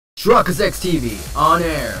Truckers X TV on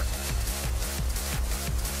air.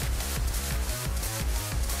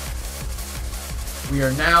 We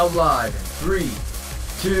are now live in 3,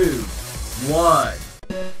 2, 1.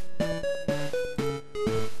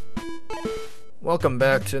 Welcome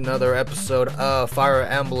back to another episode of Fire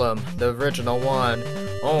Emblem, the original one.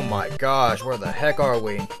 Oh my gosh, where the heck are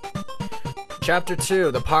we? Chapter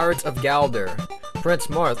 2, The Pirates of Galder. Prince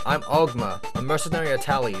Marth, I'm Ogma, a mercenary at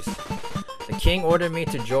Talis. The king ordered me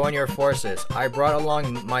to join your forces. I brought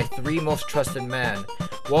along my 3 most trusted men.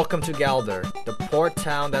 Welcome to Galder, the port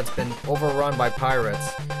town that's been overrun by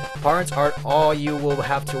pirates. Pirates aren't all you will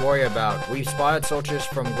have to worry about. We've spotted soldiers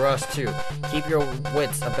from Grust too. Keep your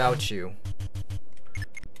wits about you.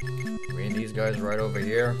 I mean, these guys right over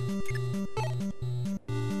here.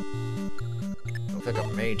 Looks like a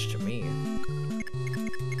mage to me.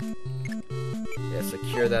 Yeah,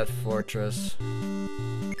 secure that fortress.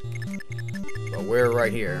 But we're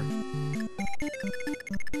right here.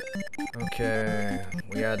 Okay,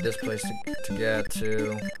 we got this place to get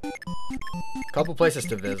to. A couple places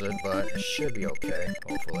to visit, but it should be okay,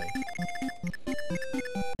 hopefully.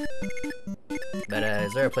 But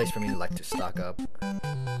is there a place for me to like to stock up?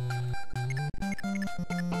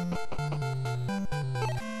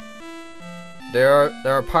 There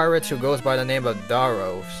are pirates who goes by the name of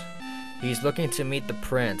Daros. He's looking to meet the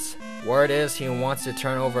prince. Word is he wants to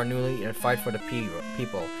turn over a new leaf and fight for the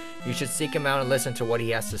people. You should seek him out and listen to what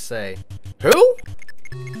he has to say. Who?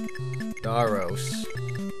 Daros.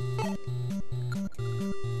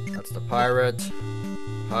 That's the pirate.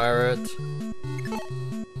 Pirate.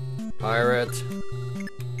 Pirate.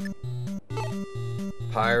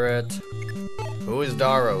 Pirate. Who is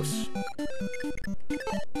Daros?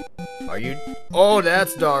 Are you? Oh,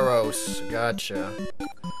 that's Daros. Gotcha.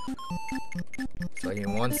 So he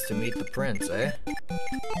wants to meet the prince, eh?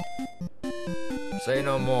 Say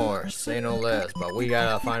no more, say no less, but we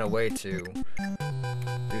gotta find a way to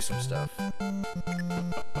do some stuff.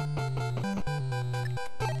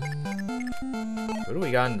 Who do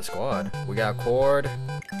we got in the squad? We got Cord.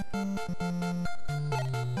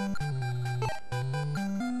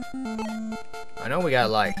 I know we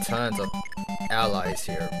got like tons of allies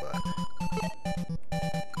here, but...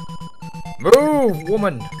 Move,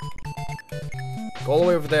 woman! Go all the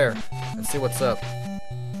way over there and see what's up.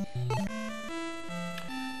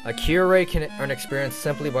 A Kyurei can earn experience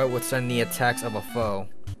simply by withstanding the attacks of a foe.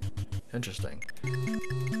 Interesting.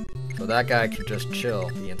 So that guy can just chill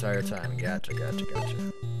the entire time. Gotcha, gotcha, gotcha.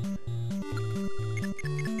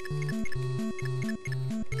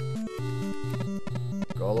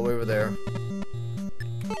 Go all the way over there.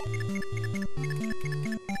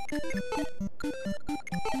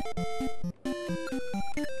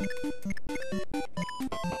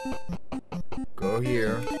 Go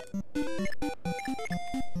here.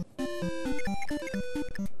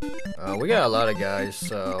 We got a lot of guys,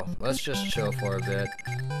 so let's just chill for a bit.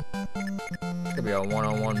 It's gonna be a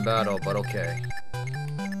one-on-one battle, but okay.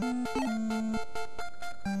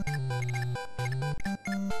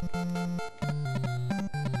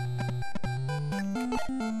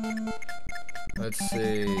 Let's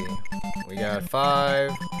see. We got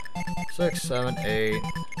 5, 6, 7, 8.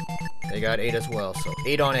 They got 8 as well, so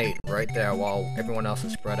 8 on 8 right there while everyone else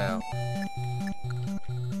is spread out.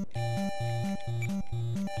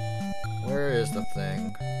 Where is the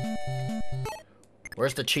thing?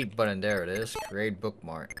 Where's the cheat button? There it is. Create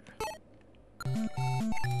bookmark.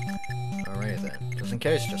 Alright then. Just in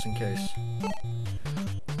case, just in case.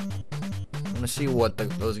 I'm gonna see what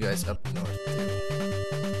those guys up north do.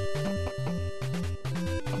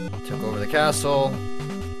 Took over the castle.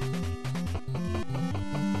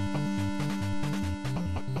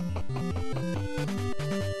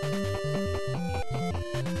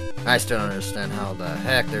 I still don't understand how the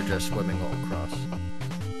heck they're just swimming all across.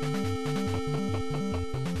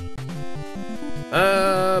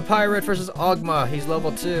 Pirate versus Ogma. He's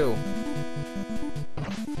level 2.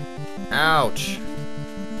 Ouch.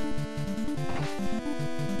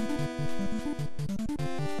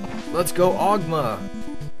 Let's go, Ogma.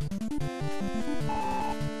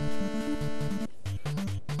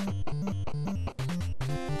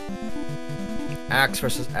 Axe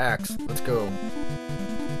versus axe. Let's go.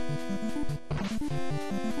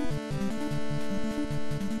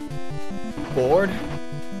 Board?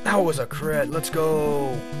 That was a crit. Let's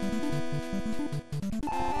go.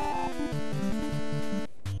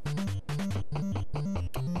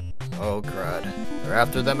 Oh crud. They're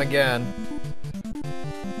after them again.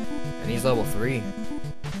 And he's level 3.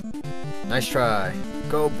 Nice try.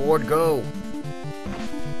 Go, board, go.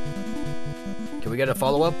 Can we get a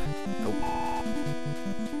follow-up? Nope.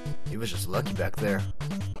 He was just lucky back there.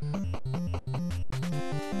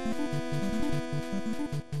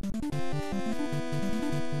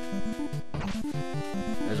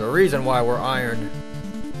 reason why we're iron.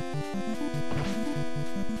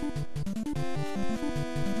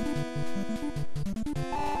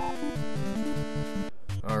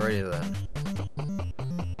 Alrighty then.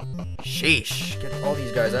 Sheesh, get all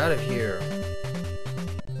these guys out of here.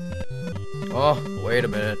 Oh, wait a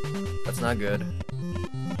minute. That's not good.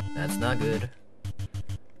 That's not good.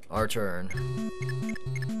 Our turn.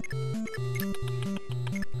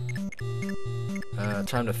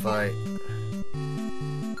 Time to fight.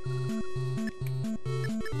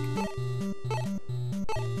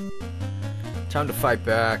 Time to fight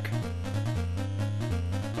back.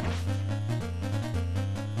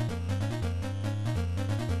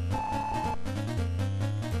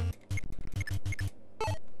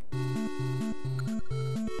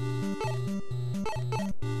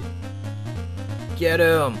 Get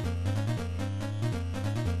him!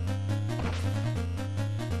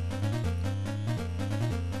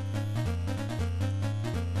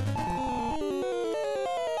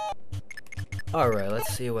 Alright,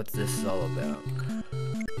 let's see what this is all about.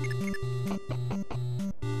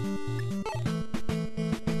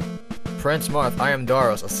 Prince Marth, I am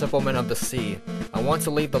Daros, a simpleman of the sea. I want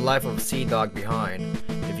to leave the life of a sea dog behind.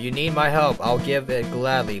 If you need my help, I'll give it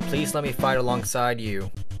gladly. Please let me fight alongside you.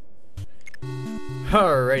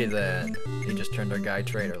 Alrighty then. He just turned our guy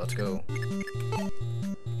traitor. Let's go.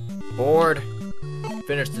 Board.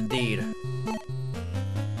 Finish the deed.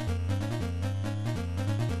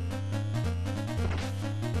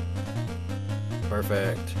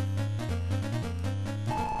 Perfect.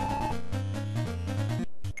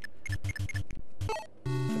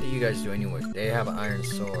 What do you guys do anyway? They have an iron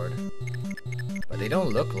sword. But they don't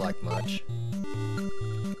look like much.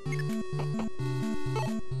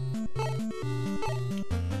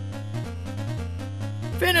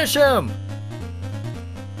 Finish him!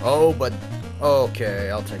 Oh, but...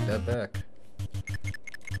 Okay, I'll take that back.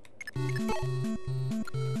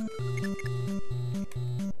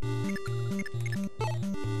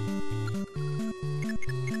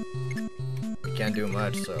 We can't do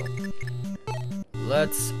much, so...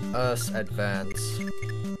 Let's us advance.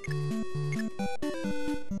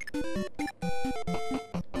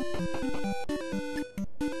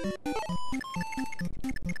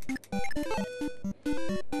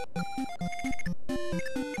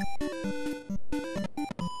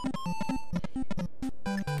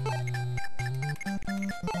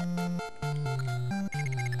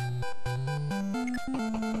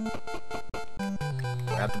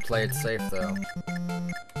 We have to play it safe though.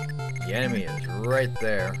 The enemy is right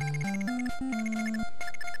there.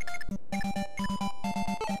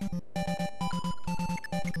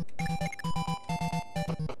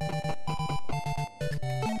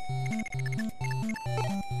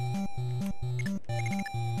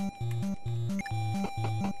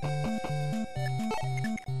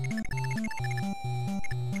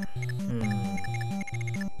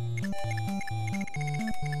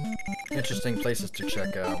 Interesting places to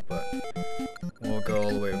check out, but we'll go all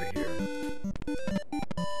the way over here.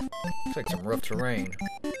 Looks like some rough terrain.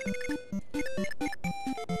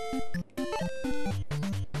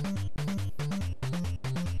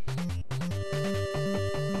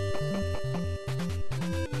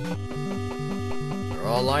 They're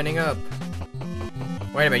all lining up.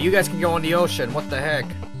 Wait a minute, you guys can go in the ocean, what the heck?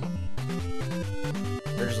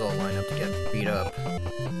 They're just all lined up to get beat up.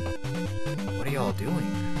 What are y'all doing?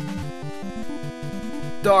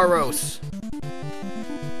 Daros!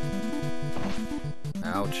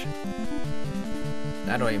 Ouch.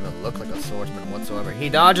 That don't even look like a swordsman whatsoever. He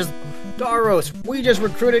dodges. Daros, we just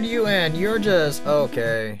recruited you and you're just...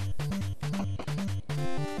 Okay.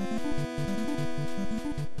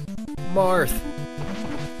 Marth.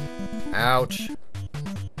 Ouch.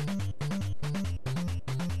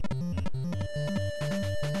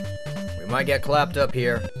 We might get clapped up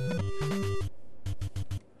here.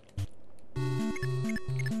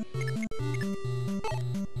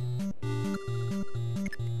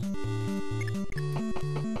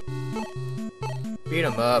 Beat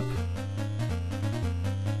him up.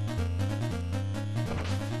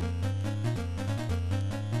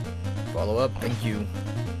 Follow up, thank you.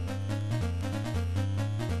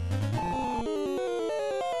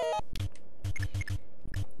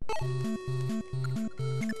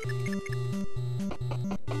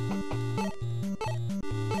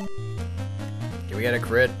 Can we get a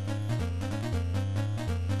crit?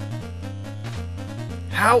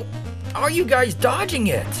 How are you guys dodging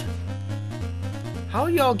it? How are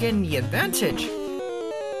y'all getting the advantage?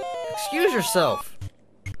 Excuse yourself.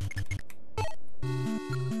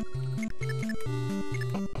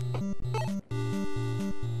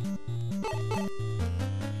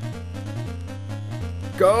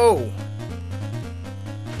 go!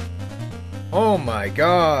 Oh my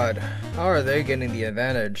god. How are they getting the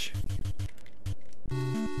advantage?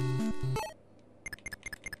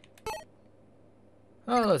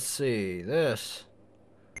 Oh, let's see. This.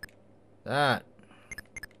 That.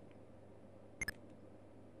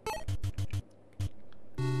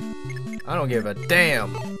 I don't give a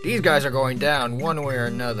damn. These guys are going down one way or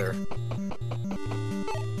another.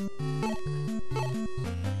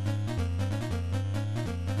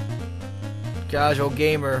 Casual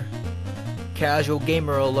gamer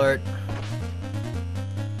alert.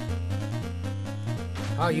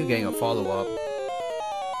 How are you getting a follow-up?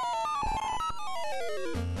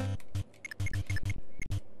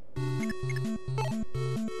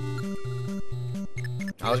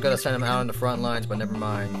 I was gonna send him out on the front lines, but never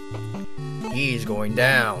mind. He's going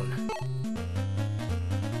down.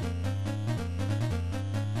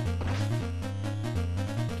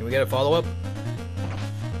 Can we get a follow-up?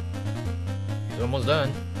 He's almost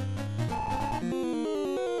done.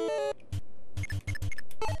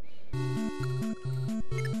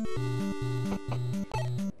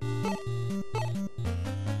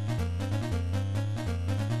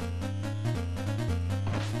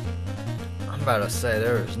 I'm about to say,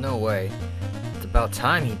 there is no way. It's about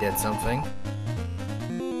time he did something.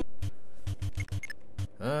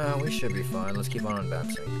 We should be fine. Let's keep on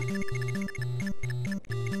advancing.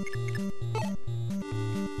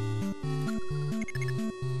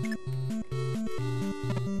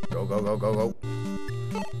 Go, go, go, go, go.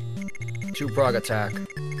 2 prog attack.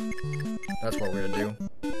 That's what we're gonna do.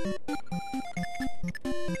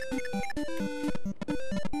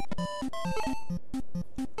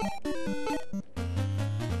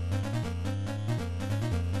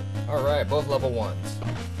 Alright, both level 1s.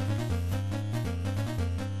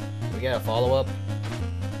 We get a follow-up?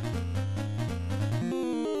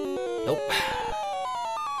 Nope.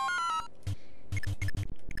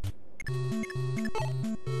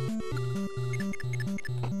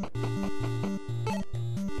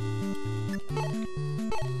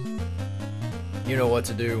 You know what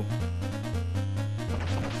to do.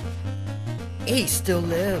 He still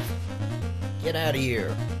live. Get out of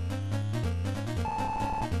here.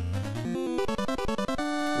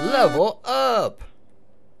 Level up!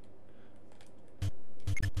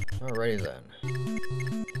 Alrighty then.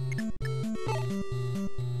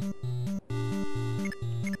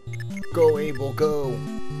 Go, Abel, go!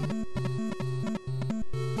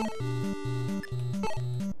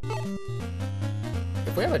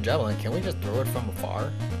 If we have a javelin, can we just throw it from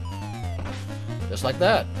afar? Just like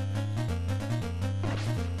that.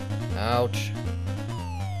 Ouch.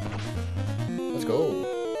 Let's go.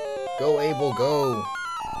 Go, Abel, go!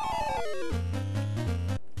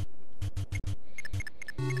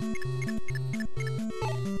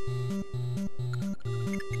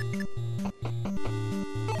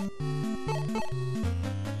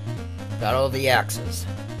 Battle of the Axes.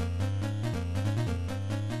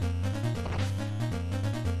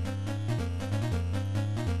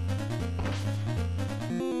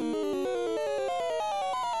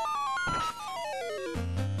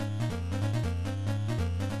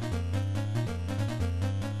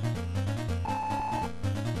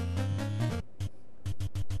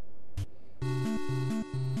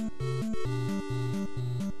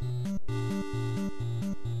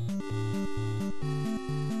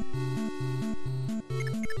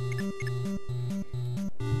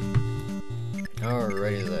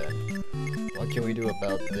 Alrighty then. What can we do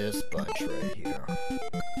about this bunch right here?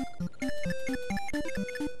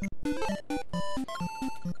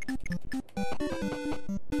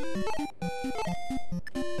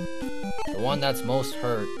 The one that's most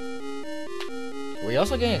hurt. Are we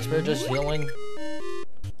also getting experience just healing?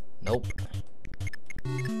 Nope.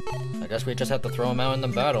 I guess we just have to throw him out in the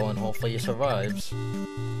battle and hopefully he survives.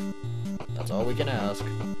 That's all we can ask.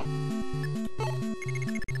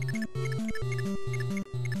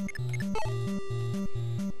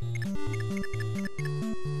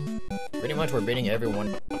 Pretty much we're beating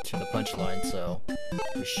everyone to the punchline, so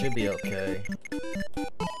we should be okay.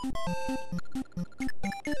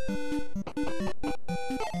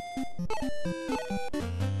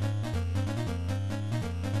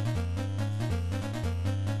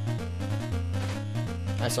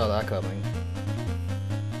 I saw that coming.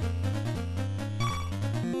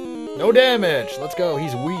 No damage! Let's go,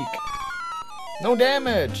 he's weak. No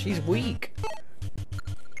damage! He's weak.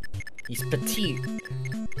 He's petite.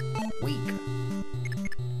 Weak.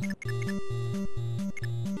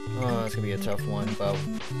 Oh, it's gonna be a tough one, but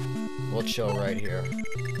we'll chill right here.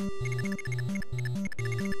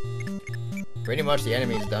 Pretty much the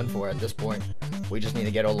enemy is done for at this point. We just need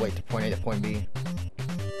to get all the way to point A to point B.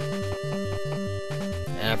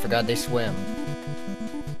 forgot they swim.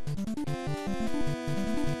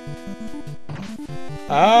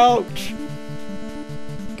 Ouch!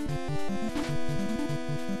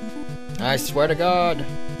 I swear to God.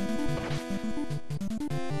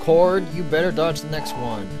 Cord, you better dodge the next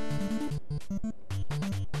one.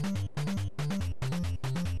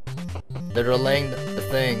 They're delaying the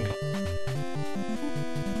thing.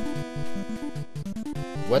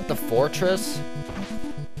 What, the fortress?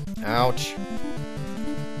 Ouch.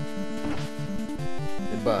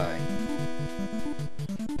 Goodbye.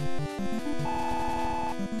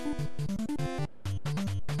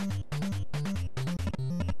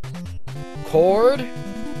 Cord?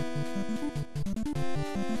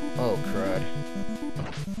 Oh, crud.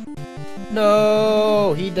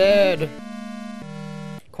 No, he dead.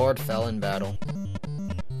 Cord fell in battle.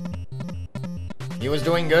 He was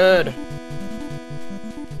doing good.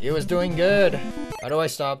 He was doing good. How do I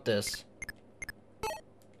stop this?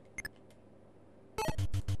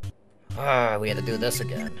 Ah, we have to do this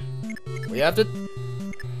again. We have to...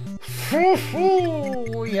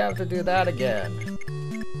 We have to do that again.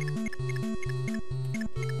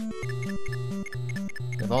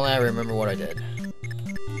 If only I remember what I did.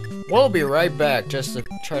 We'll be right back just to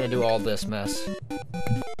try to do all this mess.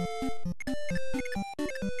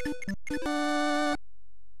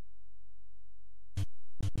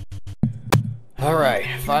 Alright,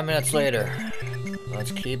 5 minutes later.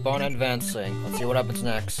 Let's keep on advancing. Let's see what happens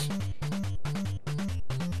next.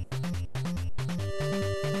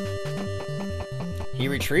 He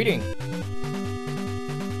retreating.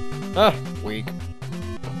 Ah, weak.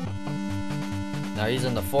 Now he's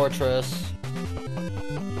in the fortress.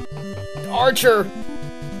 Archer!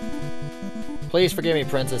 Please forgive me,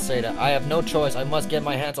 Princess Seda. I have no choice. I must get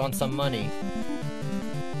my hands on some money.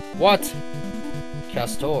 What?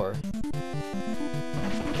 Castor.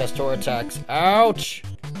 Castor attacks. Ouch!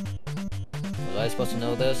 Was I supposed to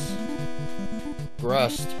know this?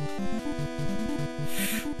 Rust.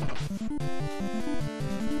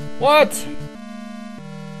 What?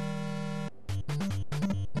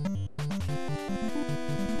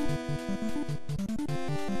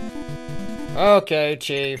 Okay,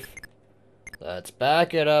 Chief. Let's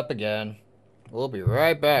back it up again. We'll be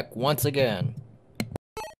right back once again.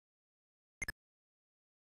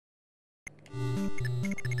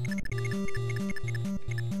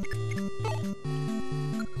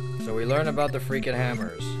 So we learn about the freaking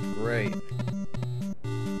hammers. Great.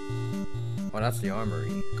 Oh, that's the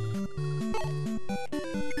armory.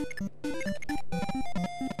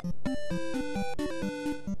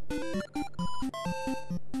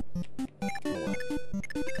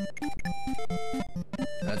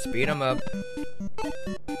 Let's beat him up.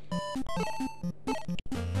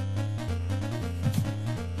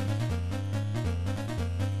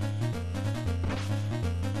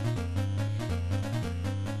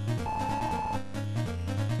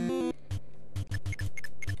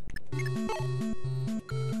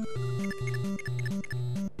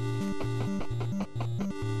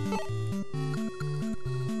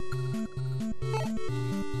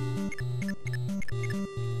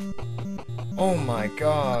 Oh my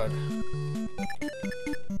God.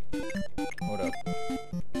 Hold up.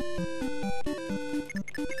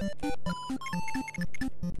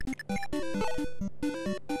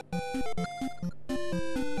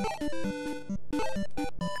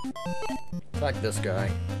 Attack this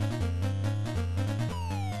guy.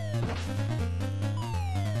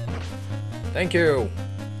 Thank you.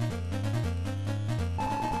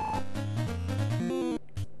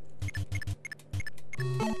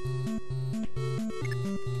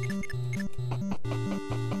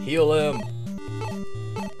 Heal him.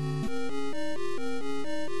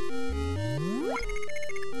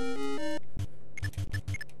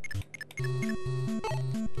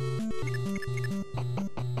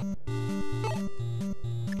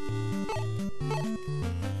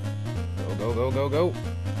 Go, go, go, go, go.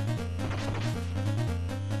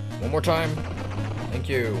 One more time. Thank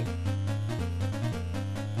you.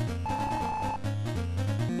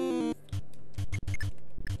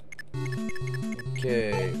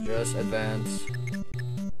 Okay, just advance.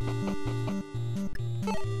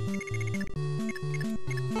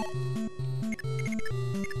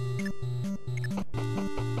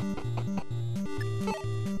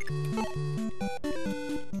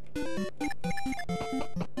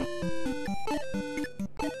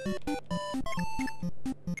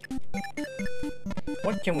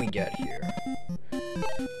 What can we get here?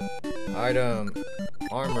 Item,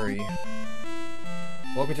 armory.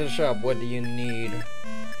 Welcome to the shop. What do you need?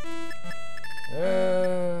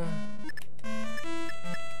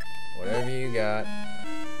 Whatever you got.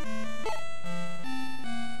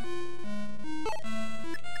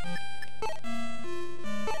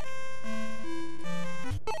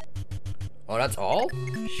 Oh, that's all?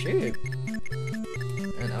 Shit. Man,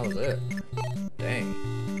 that was it. Dang.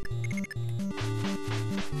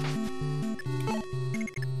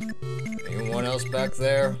 Anyone else back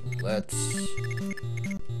there? Let's do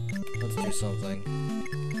something.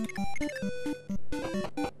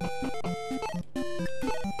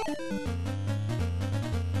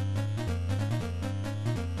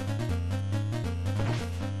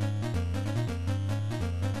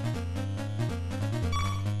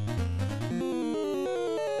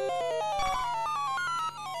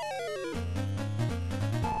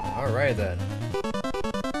 Alright then.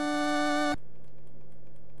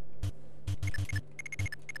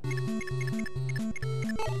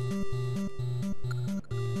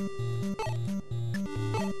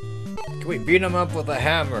 Can we beat him up with a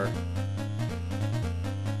hammer?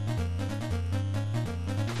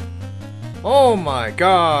 Oh my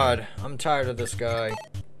god! I'm tired of this guy.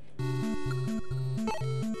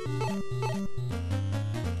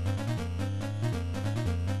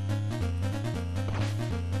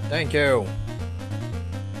 Thank you.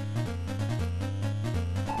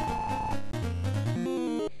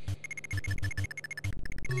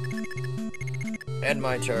 And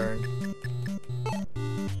my turn.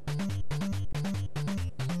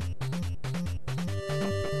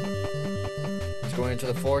 He's going into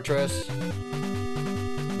the fortress.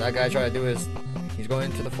 That guy tried to do his... He's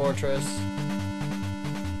going into the fortress.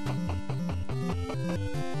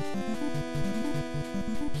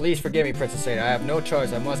 Please forgive me, Princess Ada. I have no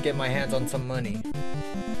choice. I must get my hands on some money.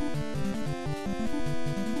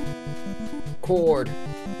 Cord.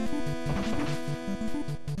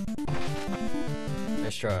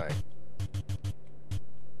 Nice try.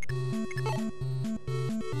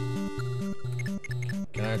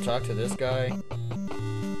 Can I talk to this guy?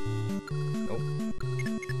 Nope.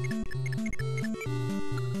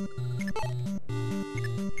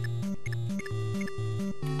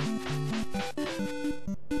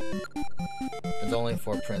 It's only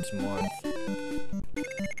for Prince Marth.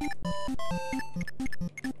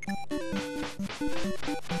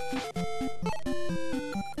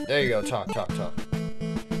 There you go. Talk.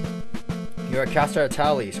 You're a caster at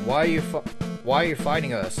Tally's. Why are you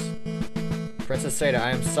fighting us? Princess Ada,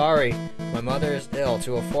 I am sorry. My mother is ill.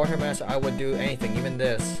 To afford her medicine, I would do anything, even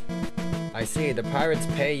this. I see. The pirates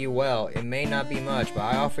pay you well. It may not be much, but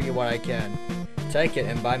I offer you what I can. Take it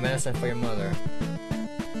and buy medicine for your mother.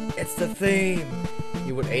 It's the theme!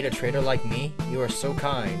 You would aid a traitor like me? You are so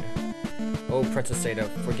kind. Oh, Princess Ada,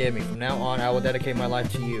 forgive me. From now on, I will dedicate my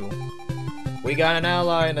life to you. We got an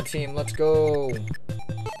ally in the team. Let's go!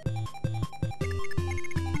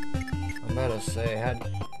 I'm about to say,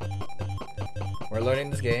 we're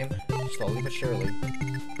learning this game, slowly but surely.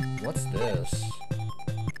 What's this?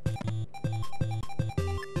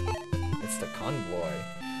 It's the convoy.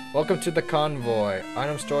 Welcome to the convoy.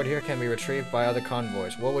 Items stored here can be retrieved by other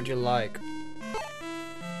convoys. What would you like?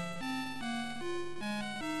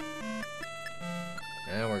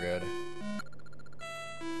 And we're good.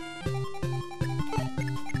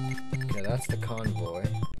 Okay, that's the convoy.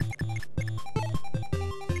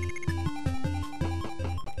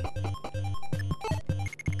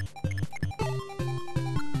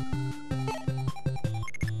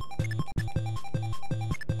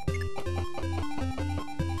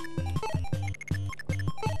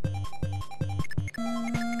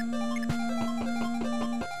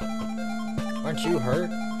 Aren't you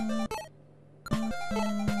hurt?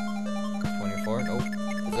 24? Nope.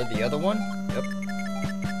 Is that the other one? Yep.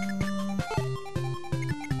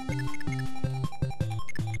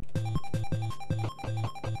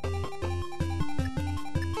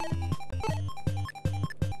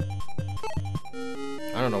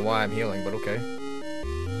 I don't know why I'm healing, but okay.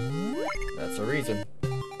 That's a reason.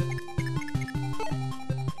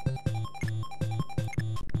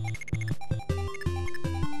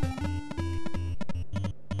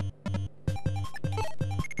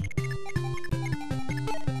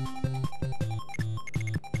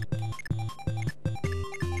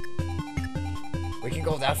 We can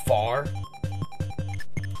go that far?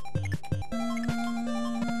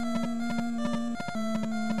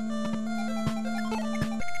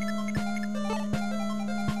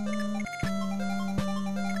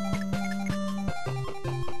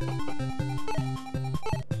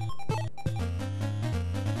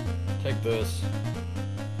 Take this.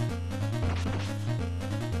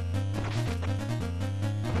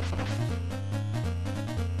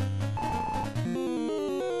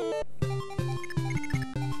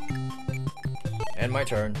 And my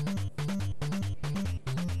turn.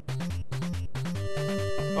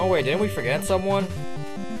 Oh wait, didn't we forget someone?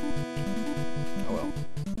 Oh well.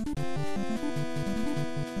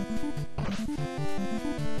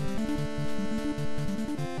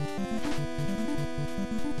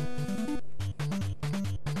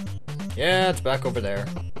 Yeah, it's back over there.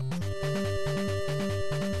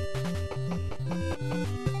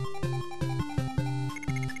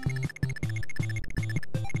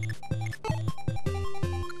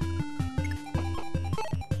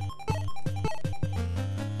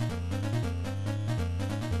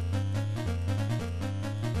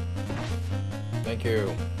 Thank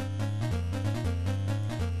you.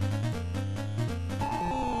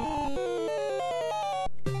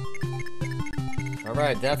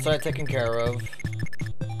 Alright, that side taken care of.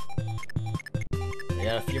 We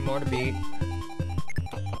got a few more to beat.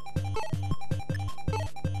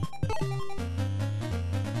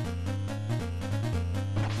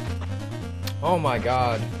 Oh my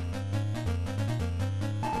god.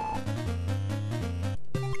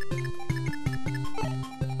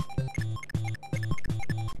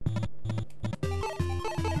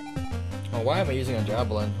 Oh, why am I using a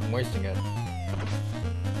javelin? I'm wasting it.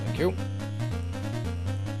 Thank you.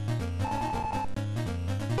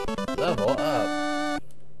 Level up.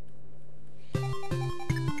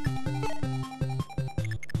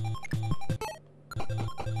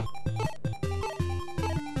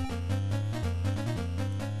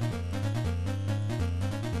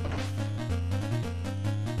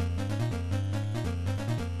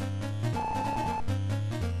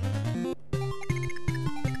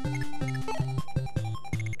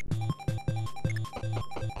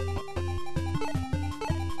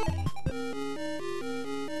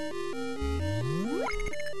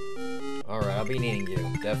 Alright, I'll be needing you,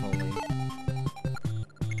 definitely.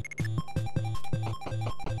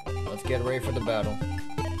 Let's get ready for the battle.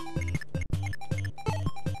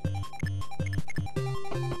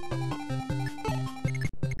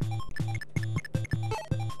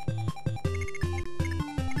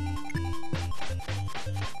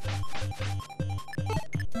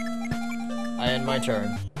 I end my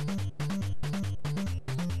turn.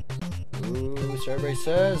 Ooh, survey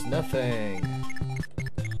says nothing.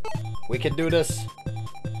 We can do this.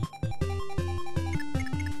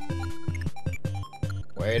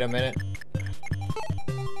 Wait a minute.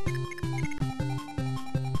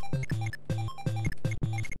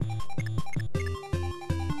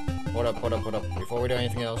 Hold up, hold up, hold up. Before we do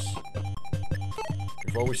anything else.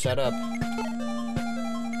 Before we set up.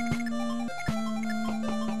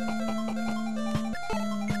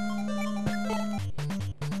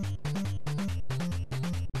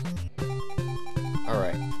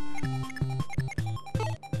 Alright.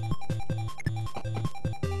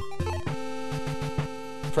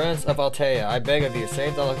 Prince of Altea, I beg of you,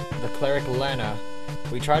 save the cleric Lena.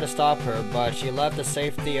 We tried to stop her, but she left the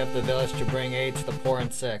safety of the village to bring aid to the poor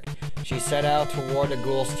and sick. She set out toward the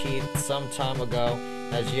ghoul's teeth some time ago,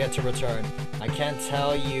 and has yet to return. I can't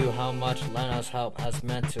tell you how much Lena's help has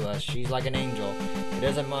meant to us. She's like an angel. It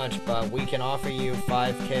isn't much, but we can offer you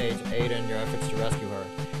 5k to aid in your efforts to rescue her.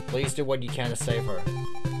 Please do what you can to save her.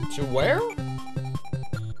 To where?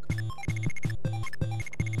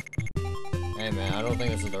 Hey man, I don't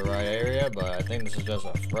think this is the right area, but I think this is just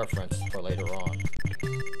a reference for later on.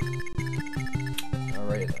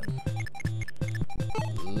 Alrighty then.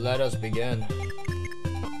 Let us begin.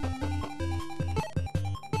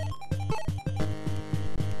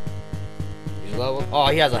 He's level.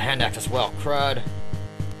 Oh, he has a hand axe as well. Crud.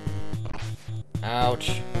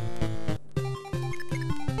 Ouch.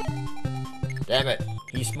 Damn it.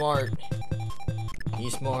 He's smart.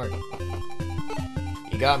 He's smart.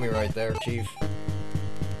 You got me right there, Chief.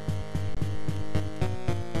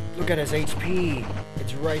 Look at his HP.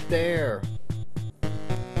 It's right there.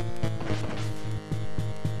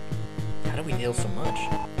 How do we deal so much?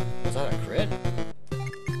 Was that a crit?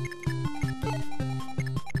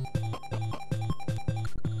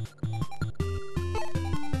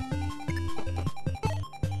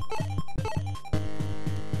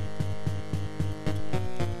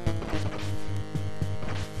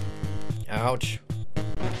 Ouch.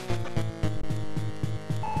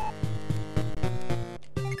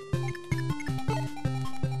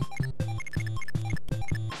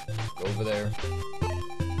 Go over there.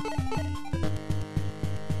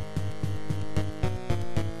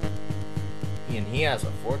 And he has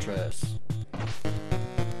a fortress.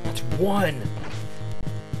 That's one!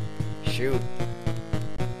 Shoot.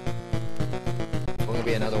 It's going to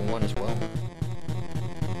be another one as well.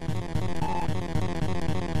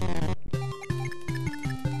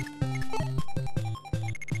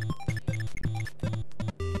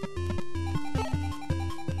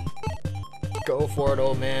 Go for it,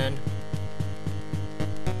 old man.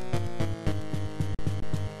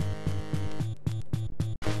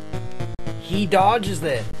 He dodges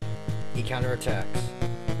it. He counterattacks.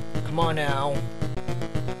 Come on now.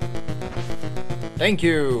 Thank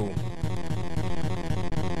you.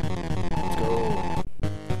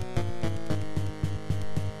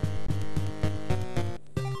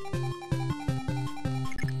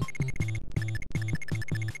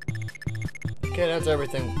 Okay, that's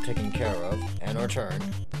everything taken care of. And our turn.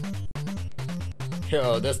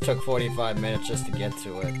 Yo, this took 45 minutes just to get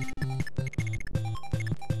to it.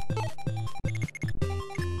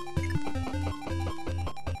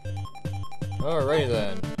 Alrighty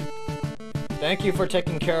then. Thank you for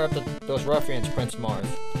taking care of those ruffians, Prince Marth.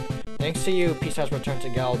 Thanks to you, peace has returned to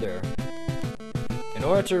Galder. In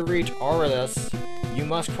order to reach Aurelius, you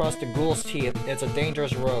must cross the Ghoul's Teeth. It's a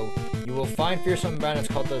dangerous road. You will find fearsome bandits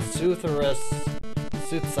called the Soothsayers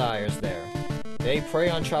there. They prey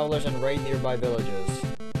on travelers and raid nearby villages.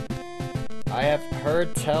 I have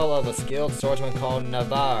heard tell of a skilled swordsman called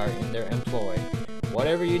Navarre in their employ.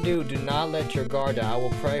 Whatever you do, do not let your guard down. I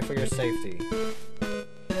will pray for your safety.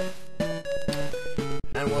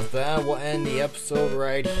 And with that, we'll end the episode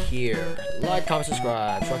right here. Like, comment,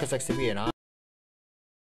 subscribe. SharkSXTV, and